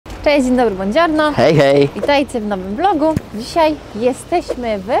Cześć, dzień dobry, buongiorno. Hej, hej. Witajcie w nowym vlogu. Dzisiaj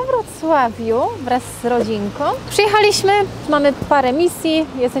jesteśmy we Wrocławiu wraz z rodzinką. Przyjechaliśmy, mamy parę misji,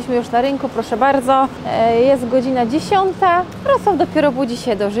 jesteśmy już na rynku, proszę bardzo. Jest godzina 10. Wrocław dopiero budzi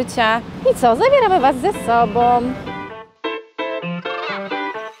się do życia. I co, zabieramy Was ze sobą.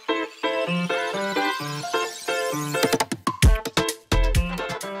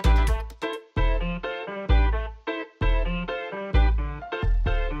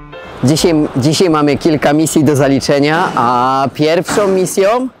 Dzisiaj mamy kilka misji do zaliczenia, a pierwszą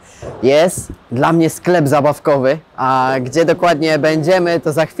misją jest dla mnie sklep zabawkowy, a gdzie dokładnie będziemy,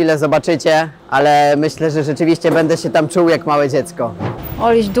 to za chwilę zobaczycie, ale myślę, że rzeczywiście będę się tam czuł jak małe dziecko.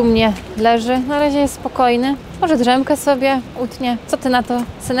 Oliś dumnie leży, na razie jest spokojny. Może drzemkę sobie utnie. Co ty na to,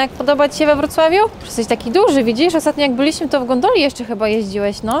 synek? Podoba Ci się we Wrocławiu? Jesteś taki duży, widzisz? Ostatnio jak byliśmy, to w gondoli jeszcze chyba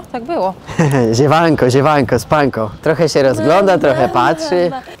jeździłeś, no? Tak było. Ziewanko, spanko. Trochę się rozgląda, trochę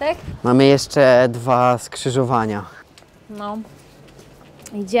patrzy. Tak? Mamy jeszcze 2 skrzyżowania. No.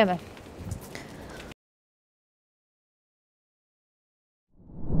 Idziemy.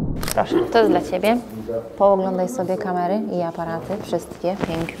 Proszę, to jest dla Ciebie. Pooglądaj sobie kamery i aparaty, wszystkie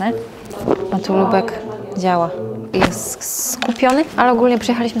piękne. A tu Lubek działa. Jest skupiony, ale ogólnie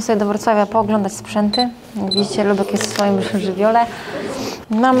przyjechaliśmy sobie do Wrocławia pooglądać sprzęty. Jak widzicie, Lubek jest w swoim żywiole.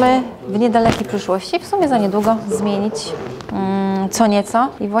 Mamy w niedalekiej przyszłości, w sumie za niedługo, zmienić co nieco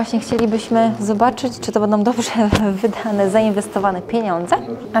i właśnie chcielibyśmy zobaczyć, czy to będą dobrze wydane, zainwestowane pieniądze.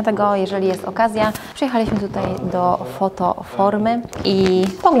 Dlatego, jeżeli jest okazja, przyjechaliśmy tutaj do fotoformy i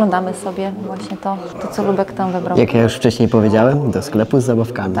poglądamy sobie właśnie to, co Lubek tam wybrał. Jak ja już wcześniej powiedziałem, do sklepu z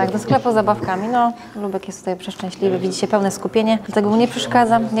zabawkami. Tak, do sklepu z zabawkami. No, Lubek jest tutaj przeszczęśliwy, widzicie, pełne skupienie, dlatego mu nie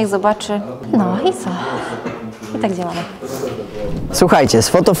przeszkadza, niech zobaczy. No i co? I tak działamy. Słuchajcie, z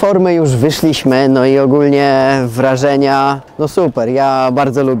fotoformy już wyszliśmy, no i ogólnie wrażenia, no super, ja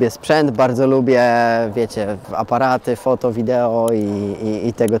bardzo lubię sprzęt, bardzo lubię, wiecie, aparaty, foto, wideo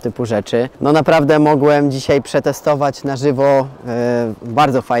i tego typu rzeczy. No naprawdę mogłem dzisiaj przetestować na żywo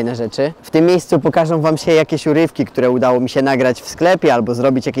bardzo fajne rzeczy. W tym miejscu pokażą Wam się jakieś urywki, które udało mi się nagrać w sklepie albo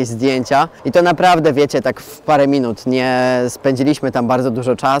zrobić jakieś zdjęcia i to naprawdę, wiecie, tak w parę minut, nie spędziliśmy tam bardzo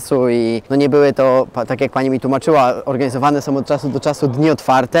dużo czasu i no nie były to, tak jak Pani mi tłumaczyła, organizowane są od czasu do czasu dni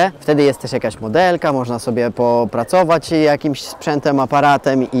otwarte. Wtedy jest też jakaś modelka, można sobie popracować jakimś sprzętem,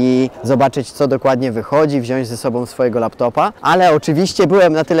 aparatem i zobaczyć, co dokładnie wychodzi, wziąć ze sobą swojego laptopa. Ale oczywiście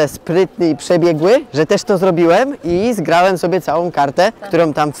byłem na tyle sprytny i przebiegły, że też to zrobiłem i zgrałem sobie całą kartę,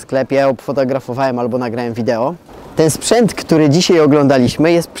 którą tam w sklepie obfotografowałem albo nagrałem wideo. Ten sprzęt, który dzisiaj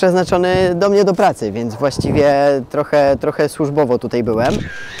oglądaliśmy, jest przeznaczony do mnie do pracy, więc właściwie trochę służbowo tutaj byłem,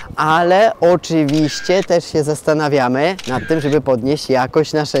 ale oczywiście też się zastanawiamy nad tym, żeby podnieść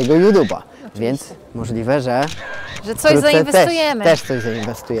jakość naszego YouTube'a, więc możliwe, że coś zainwestujemy. Też coś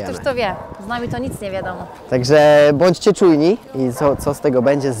zainwestujemy. Któż to wie? Z nami to nic nie wiadomo. Także bądźcie czujni i co z tego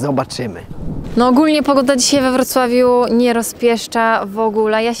będzie, zobaczymy. No ogólnie pogoda dzisiaj we Wrocławiu nie rozpieszcza w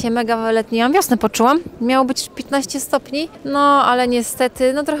ogóle. Ja się mega wyletniłam, wiosnę poczułam. Miało być 15 stopni, no ale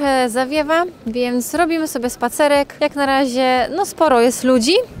niestety no trochę zawiewa, więc robimy sobie spacerek. Jak na razie no sporo jest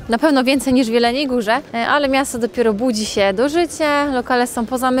ludzi, na pewno więcej niż w Jeleniej Górze, ale miasto dopiero budzi się do życia, lokale są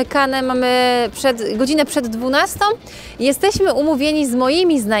pozamykane, mamy godzinę przed 12. Jesteśmy umówieni z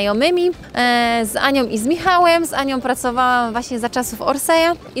moimi znajomymi, z Anią i z Michałem. Z Anią pracowałam właśnie za czasów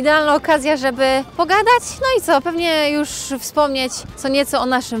Orseja. Idealna okazja, żeby pogadać. No i co, pewnie już wspomnieć co nieco o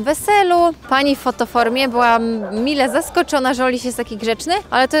naszym weselu. Pani w fotoformie była mile zaskoczona, że Oliś jest taki grzeczny,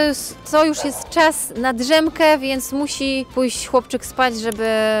 ale to już jest czas na drzemkę, więc musi pójść chłopczyk spać,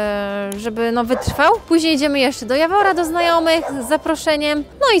 żeby no wytrwał. Później idziemy jeszcze do Jawora, do znajomych z zaproszeniem.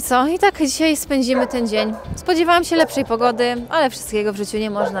 No i co? I tak dzisiaj spędzimy ten dzień. Spodziewałam się lepszej pogody, ale wszystkiego w życiu nie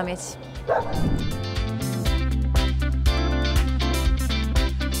można mieć.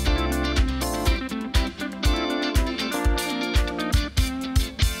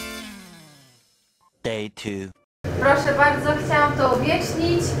 Day 2. Proszę bardzo, chciałam to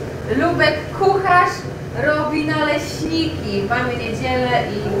uwiecznić. Lubek kucharz robi naleśniki. Mamy niedzielę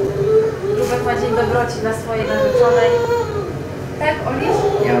i Lubek ma dzień dobroci dla swojej narzeczonej. Tak,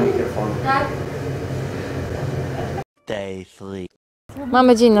 Olisz? Nie mam mikrofonu. Tak. Day 3.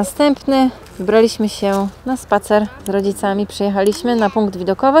 Mamy dzień następny. Wybraliśmy się na spacer z rodzicami. Przyjechaliśmy na punkt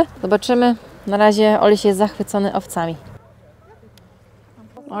widokowy. Zobaczymy. Na razie Oliś jest zachwycony owcami.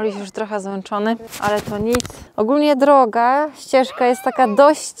 Oliś już trochę zmęczony, ale to nic. Ogólnie droga, ścieżka jest taka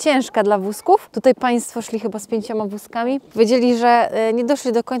dość ciężka dla wózków. Tutaj Państwo szli chyba z 5 wózkami. Powiedzieli, że nie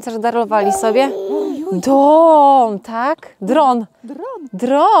doszli do końca, że darowali sobie. Dron, tak? Dron.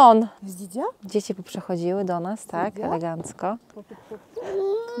 Dron. Widzicie? Dzieci poprzechodziły do nas, tak? Elegancko.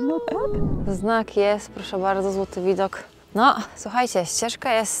 No tak. Znak jest, proszę bardzo, Złoty Widok. No, słuchajcie,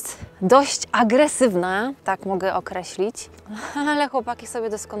 ścieżka jest dość agresywna, tak mogę określić, ale chłopaki sobie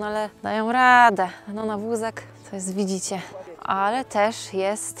doskonale dają radę. No na wózek to jest, widzicie, ale też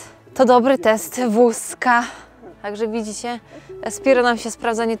jest to dobry test wózka. Także widzicie, Spiro nam się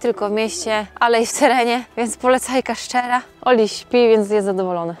sprawdza nie tylko w mieście, ale i w terenie, więc polecajka szczera. Oli śpi, więc jest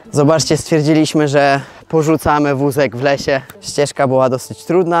zadowolony. Zobaczcie, stwierdziliśmy, że porzucamy wózek w lesie. Ścieżka była dosyć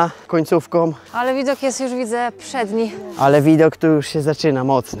trudna końcówką, Ale widok jest już, widzę, przedni. ale widok tu już się zaczyna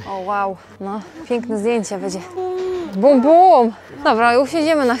mocny. O wow, no piękne zdjęcie będzie. Bum, bum! Dobra,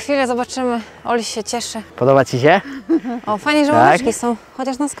 usiądziemy na chwilę, zobaczymy. Oli się cieszy. Podoba Ci się? O, fajnie, że Tak? ławeczki są,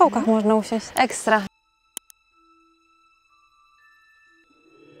 chociaż na skałkach można usiąść. Ekstra.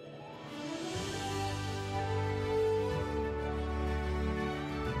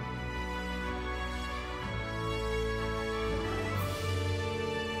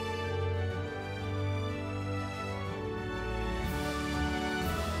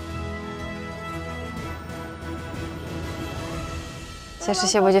 Cieszy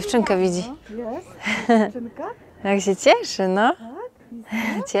się, bo dziewczynkę widzi. Jest. Dziewczynka? Jak się cieszy, no.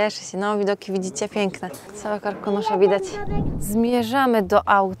 Cieszy się, no widoki widzicie piękne. Całe Karkonosze widać. Zmierzamy do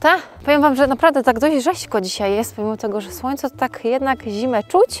auta. Powiem Wam, że naprawdę tak dość rzeźko dzisiaj jest, pomimo tego, że słońce, to tak jednak zimę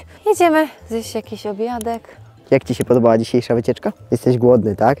czuć. Jedziemy zjeść jakiś obiadek. Jak Ci się podobała dzisiejsza wycieczka? Jesteś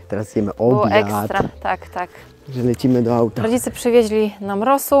głodny, tak? Teraz jemy Było obiad. ekstra, tak, tak. Że lecimy do auta. Rodzice przywieźli nam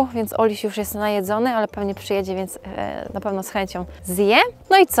rosół, więc Oliś już jest najedzony, ale pewnie przyjedzie, więc na pewno z chęcią zje.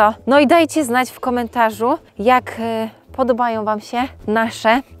 No i co? No i dajcie znać w komentarzu, jak podobają Wam się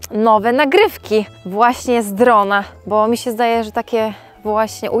nasze nowe nagrywki właśnie z drona, bo mi się zdaje, że takie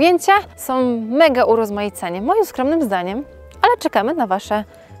właśnie ujęcia są mega urozmaicenie, moim skromnym zdaniem, ale czekamy na Wasze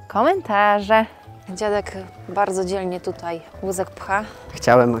komentarze. Dziadek bardzo dzielnie tutaj wózek pcha.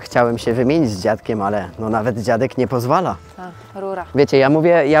 Chciałem się wymienić z dziadkiem, ale no nawet dziadek nie pozwala. Ta rura. Wiecie, ja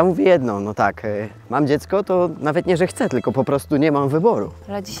mówię jedno, no tak, mam dziecko, to nawet nie, że chcę, tylko po prostu nie mam wyboru.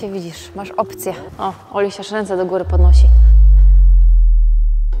 Ale dzisiaj widzisz, masz opcję. O, Oli się aż ręce do góry podnosi.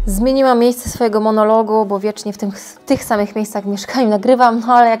 Zmieniłam miejsce swojego monologu, bo wiecznie w tych samych miejscach w mieszkaniu nagrywam,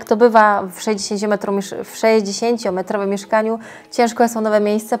 no ale jak to bywa w 60-metrowym mieszkaniu, ciężko jest o nowe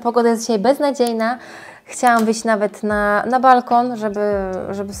miejsce. Pogoda jest dzisiaj beznadziejna. Chciałam wyjść nawet na balkon,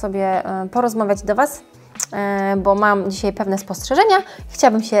 żeby sobie porozmawiać do Was, bo mam dzisiaj pewne spostrzeżenia.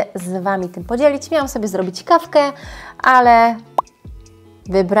 Chciałabym się z Wami tym podzielić. Miałam sobie zrobić kawkę, ale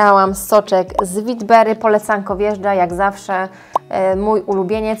wybrałam soczek z Witbery, polecanko wjeżdża jak zawsze, mój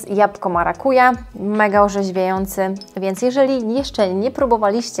ulubieniec, jabłko marakuja, mega orzeźwiający, więc jeżeli jeszcze nie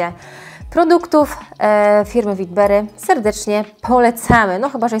próbowaliście produktów firmy Witbery, serdecznie polecamy, no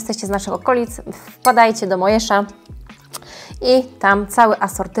chyba że jesteście z naszych okolic, wpadajcie do Mojesza i tam cały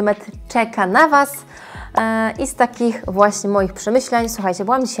asortyment czeka na Was. I z takich właśnie moich przemyśleń, słuchajcie,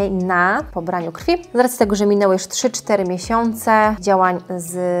 byłam dzisiaj na pobraniu krwi. Z racji tego, że minęły już 3-4 miesiące działań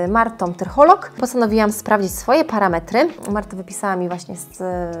z Martą Tyrcholog, postanowiłam sprawdzić swoje parametry. Marta wypisała mi właśnie z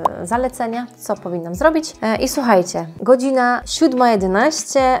zalecenia, co powinnam zrobić. I słuchajcie, godzina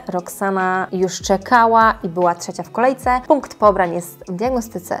 7:11, Roxana już czekała i była trzecia w kolejce. Punkt pobrań jest w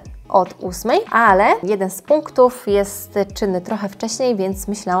diagnostyce od 8, ale jeden z punktów jest czynny trochę wcześniej, więc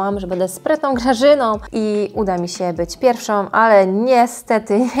myślałam, że będę sprytną Grażyną i uda mi się być pierwszą, ale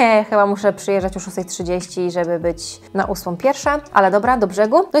niestety nie, chyba muszę przyjeżdżać o 6:30, żeby być na 8 pierwsza, ale dobra, do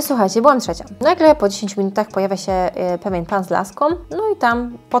brzegu. No i słuchajcie, byłam trzecia. Nagle po 10 minutach pojawia się pewien pan z laską, no i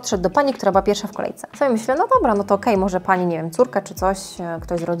tam podszedł do pani, która była pierwsza w kolejce. Sobie myślę, no dobra, no to okej, może pani, nie wiem, córka czy coś,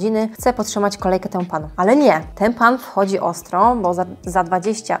 ktoś z rodziny chce podtrzymać kolejkę temu panu. Ale nie, ten pan wchodzi ostro, bo za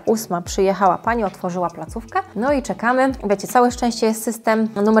 28 przyjechała pani, otworzyła placówkę, no i czekamy. Wiecie, całe szczęście jest system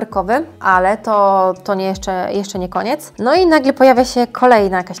numerkowy, ale to nie jeszcze nie koniec. No i nagle pojawia się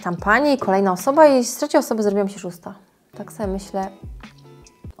kolejna jakaś tam pani, kolejna osoba i z trzeciej osoby zrobiłam się szósta. Tak sobie myślę,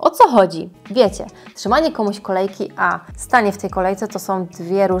 o co chodzi? Wiecie, trzymanie komuś kolejki, a stanie w tej kolejce to są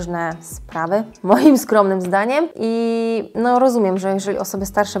dwie różne sprawy, moim skromnym zdaniem. I no rozumiem, że jeżeli osoby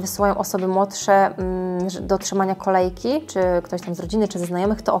starsze wysyłają osoby młodsze do trzymania kolejki, czy ktoś tam z rodziny, czy ze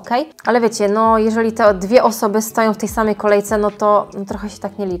znajomych, to okej. Ale wiecie, no jeżeli te dwie osoby stoją w tej samej kolejce, no to trochę się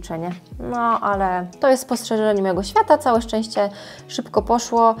tak nie liczy, nie? No ale to jest spostrzeżenie mojego świata, całe szczęście szybko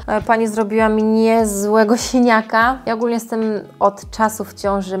poszło. Pani zrobiła mi niezłego siniaka. Ja ogólnie jestem od czasu w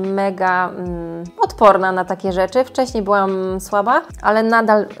ciąży twarzy mega odporna na takie rzeczy. Wcześniej byłam słaba, ale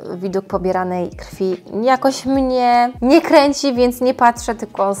nadal widok pobieranej krwi jakoś mnie nie kręci, więc nie patrzę,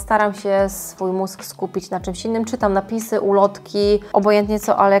 tylko staram się swój mózg skupić na czymś innym. Czytam napisy, ulotki, obojętnie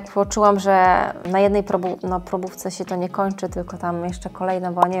co, ale jak poczułam, że na jednej probówce się to nie kończy, tylko tam jeszcze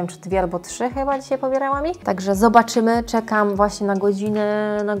kolejne, bo nie wiem, czy 2 albo 3 chyba dzisiaj pobierała mi. Także zobaczymy, czekam właśnie na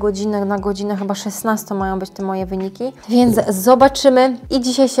godzinę, chyba 16 mają być te moje wyniki, więc zobaczymy i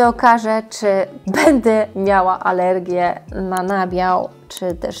dzisiaj się okaże, czy będę miała alergię na nabiał,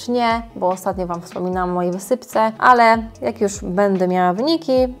 czy też nie, bo ostatnio Wam wspominałam o mojej wysypce, ale jak już będę miała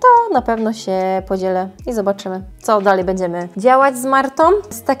wyniki, to na pewno się podzielę i zobaczymy, co dalej będziemy działać z Martą.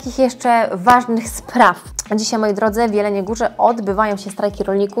 Z takich jeszcze ważnych spraw. Dzisiaj, moi drodzy, w Jeleniej Górze odbywają się strajki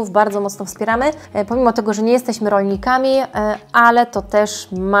rolników, bardzo mocno wspieramy, pomimo tego, że nie jesteśmy rolnikami, ale to też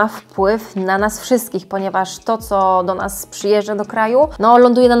ma wpływ na nas wszystkich, ponieważ to, co do nas przyjeżdża do kraju, no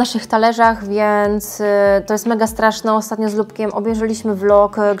ląduje na naszych talerzach, więc to jest mega straszne. Ostatnio z Lubkiem obejrzeliśmy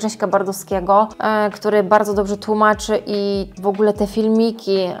vlog Grześka Bardowskiego, który bardzo dobrze tłumaczy i w ogóle te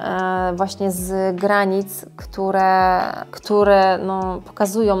filmiki właśnie z granic, które no,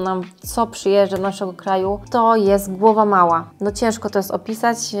 pokazują nam, co przyjeżdża do naszego kraju, to jest głowa mała. No ciężko to jest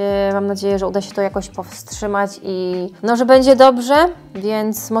opisać, mam nadzieję, że uda się to jakoś powstrzymać i no, że będzie dobrze,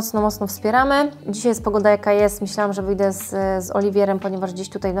 więc mocno wspieramy. Dzisiaj jest pogoda jaka jest, myślałam, że wyjdę z Oliwierem, ponieważ gdzieś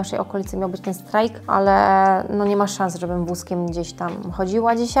tutaj w naszej okolicy miał być ten strajk, ale no nie ma szans, żebym wózkiem gdzieś tam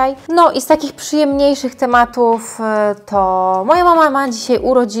chodziła dzisiaj. No i z takich przyjemniejszych tematów to moja mama ma dzisiaj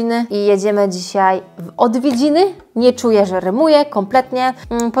urodziny i jedziemy dzisiaj w odwiedziny. Nie czuję, że rymuję kompletnie.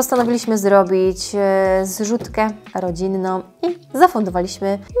 Postanowiliśmy zrobić zrzutkę rodzinną i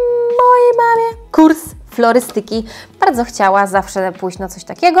zafundowaliśmy mojej mamie kurs florystyki. Bardzo chciała zawsze pójść na coś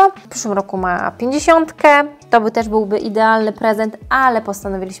takiego. W przyszłym roku ma 50. To by też byłby idealny prezent, ale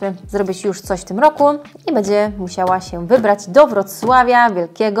postanowiliśmy zrobić już coś w tym roku i będzie musiała się wybrać do Wrocławia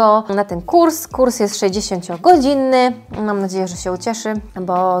Wielkiego na ten kurs. Kurs jest 60-godzinny. Mam nadzieję, że się ucieszy,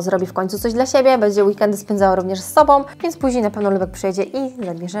 bo zrobi w końcu coś dla siebie. Będzie weekendy spędzała również z sobą, więc później na pewno Lubek przyjedzie i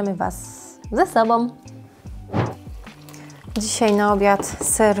zabierzemy Was ze sobą. Dzisiaj na obiad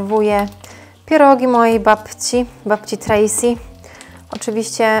serwuję pierogi mojej babci Tracy.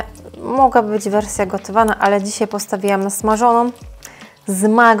 Oczywiście mogłaby być wersja gotowana, ale dzisiaj postawiłam na smażoną z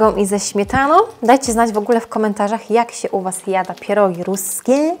magą i ze śmietaną. Dajcie znać w ogóle w komentarzach, jak się u Was jada pierogi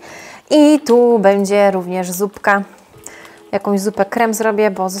ruskie. I tu będzie również zupka. Jakąś zupę krem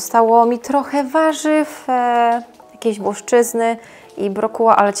zrobię, bo zostało mi trochę warzyw, jakiejś włoszczyzny i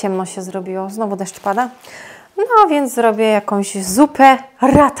brokuła, ale ciemno się zrobiło. Znowu deszcz pada. No więc zrobię jakąś zupę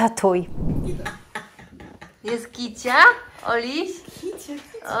ratatouille. Jest Kicia? Oliś? Kicia.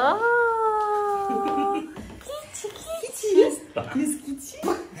 O! Kici. Jest Kici.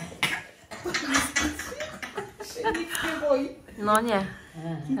 Się nikt nie boi. No nie.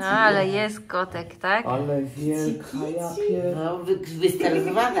 Ale jest kotek, tak? Ale wielka, ja pierdolę. No,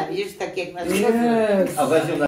 wysteryzowana, widzisz, tak jak na Jest.